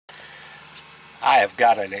I have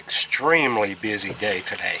got an extremely busy day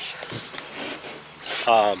today.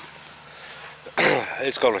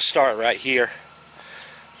 It's going to start right here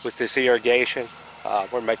with this irrigation.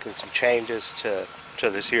 We're making some changes to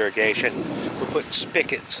this irrigation. We're putting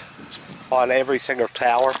spigots on every single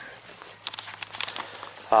tower.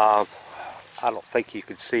 I don't think you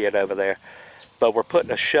can see it over there, but we're putting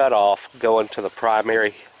a shut-off going to the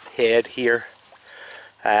primary head here,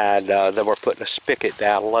 and then we're putting a spigot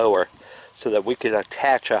down lower so that we can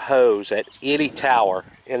attach a hose at any tower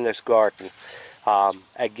in this garden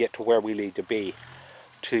and get to where we need to be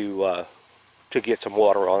to get some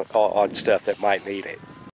water on stuff that might need it.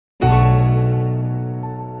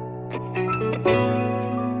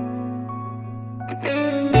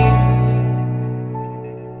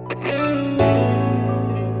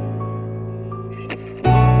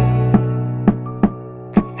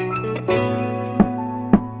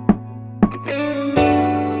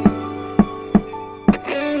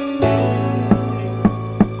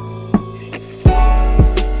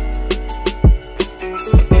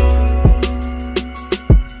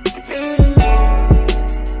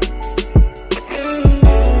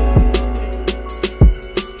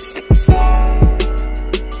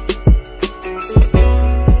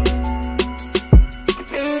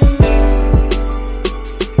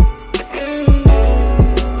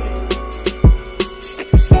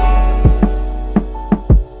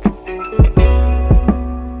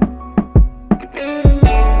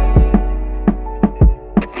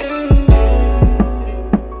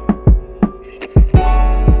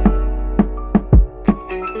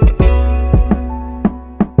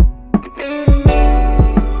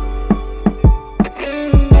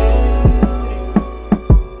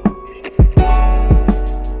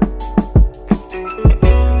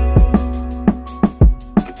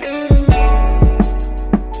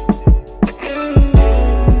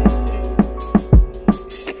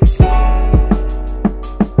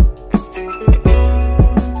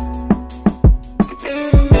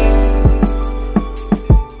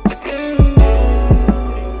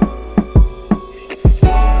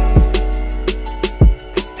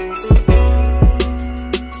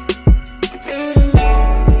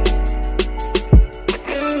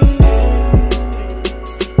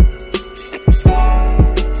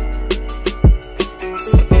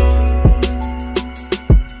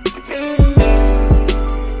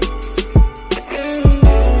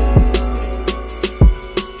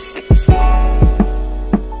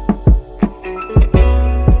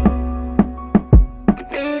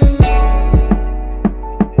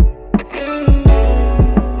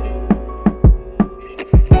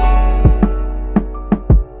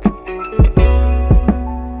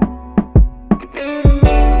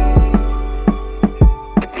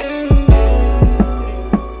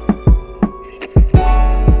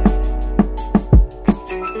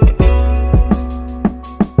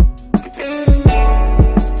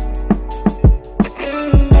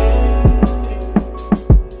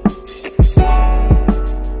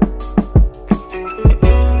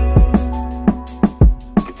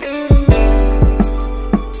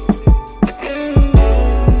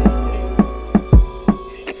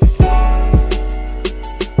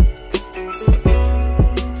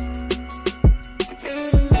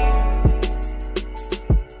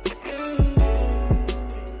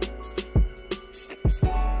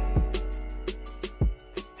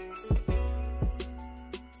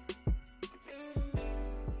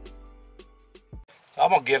 I'm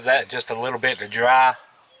going to give that just a little bit to dry,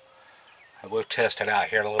 and we'll test it out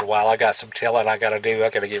here in a little while. I got some tilling I got to do. I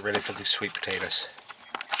got to get ready for these sweet potatoes.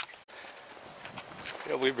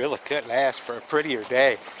 You know, we really couldn't ask for a prettier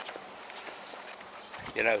day.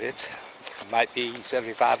 You know, it might be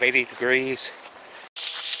 75, 80 degrees.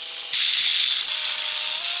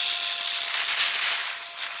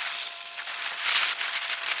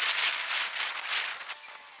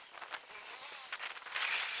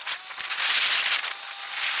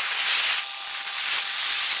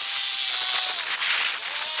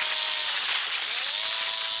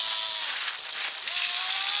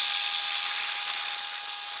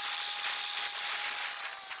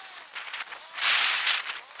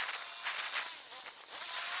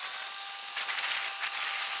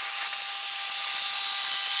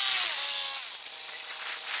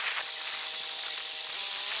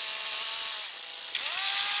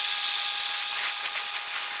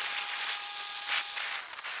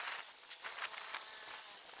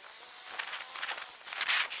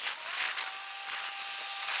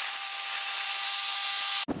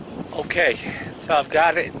 Okay, so I've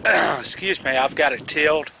got it, excuse me, I've got it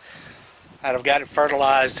tilled and I've got it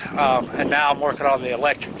fertilized, and now I'm working on the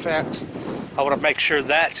electric fence. I want to make sure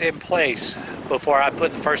that's in place before I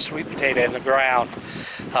put the first sweet potato in the ground,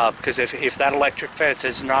 because if that electric fence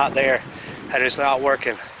is not there and it's not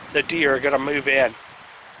working, the deer are going to move in.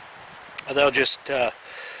 They'll just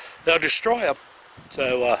they'll destroy them.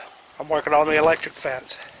 So I'm working on the electric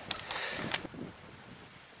fence.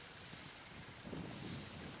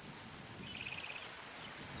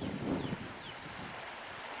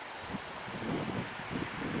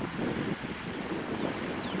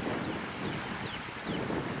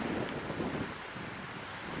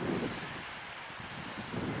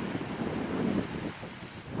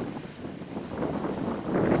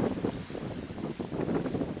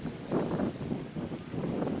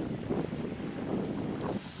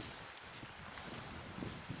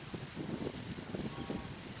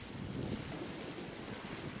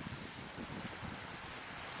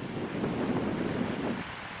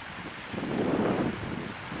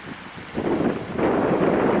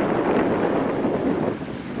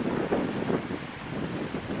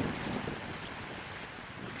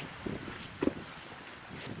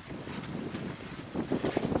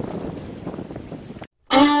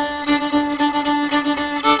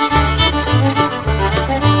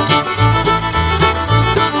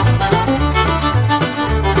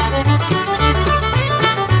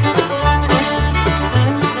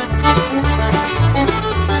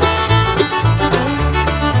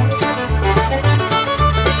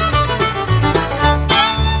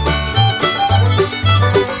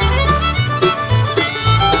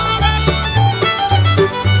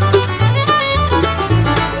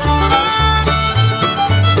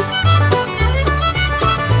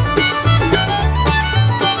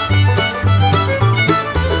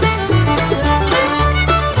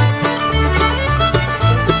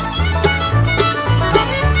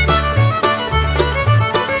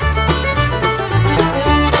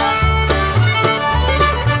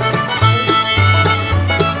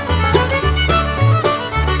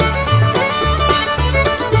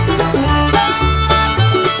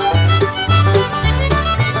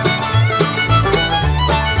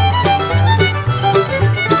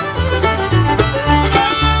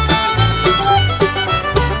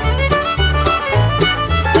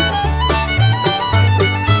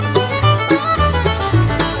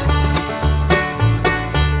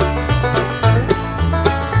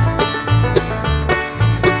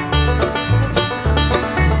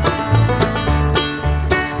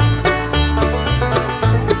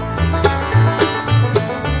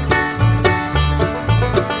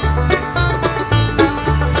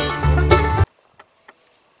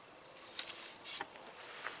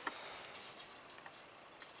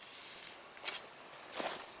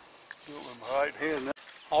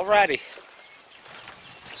 Alrighty,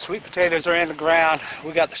 sweet potatoes are in the ground.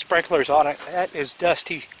 We got the sprinklers on it. That is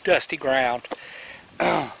dusty, dusty ground.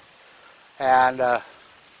 And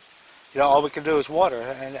you know, all we can do is water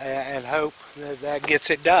and hope that gets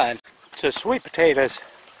it done. So sweet potatoes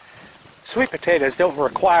don't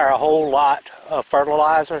require a whole lot of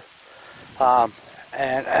fertilizer.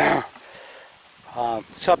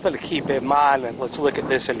 Something to keep in mind, and let's look at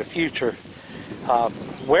this in the future.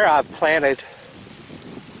 Where I've planted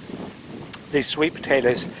these sweet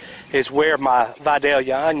potatoes is where my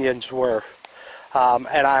Vidalia onions were,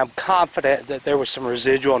 and I'm confident that there was some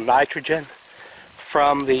residual nitrogen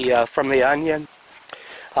from the onion.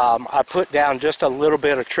 I put down just a little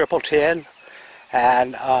bit of triple 10,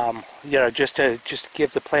 and you know, just to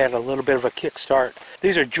give the plant a little bit of a kickstart.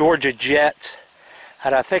 These are Georgia Jets,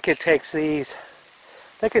 and I think it takes these.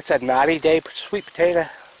 I think it's a 90-day sweet potato.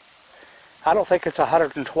 I don't think it's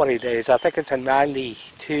 120 days. I think it's a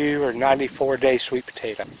 92 or 94-day sweet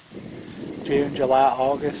potato. June, July,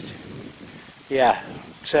 August. Yeah,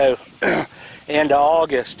 so end of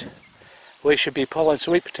August, we should be pulling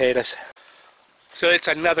sweet potatoes. So it's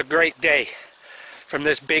another great day from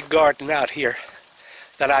this big garden out here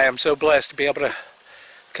that I am so blessed to be able to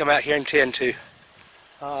come out here and tend to.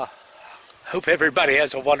 Hope everybody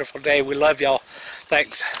has a wonderful day. We love y'all.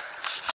 Thanks.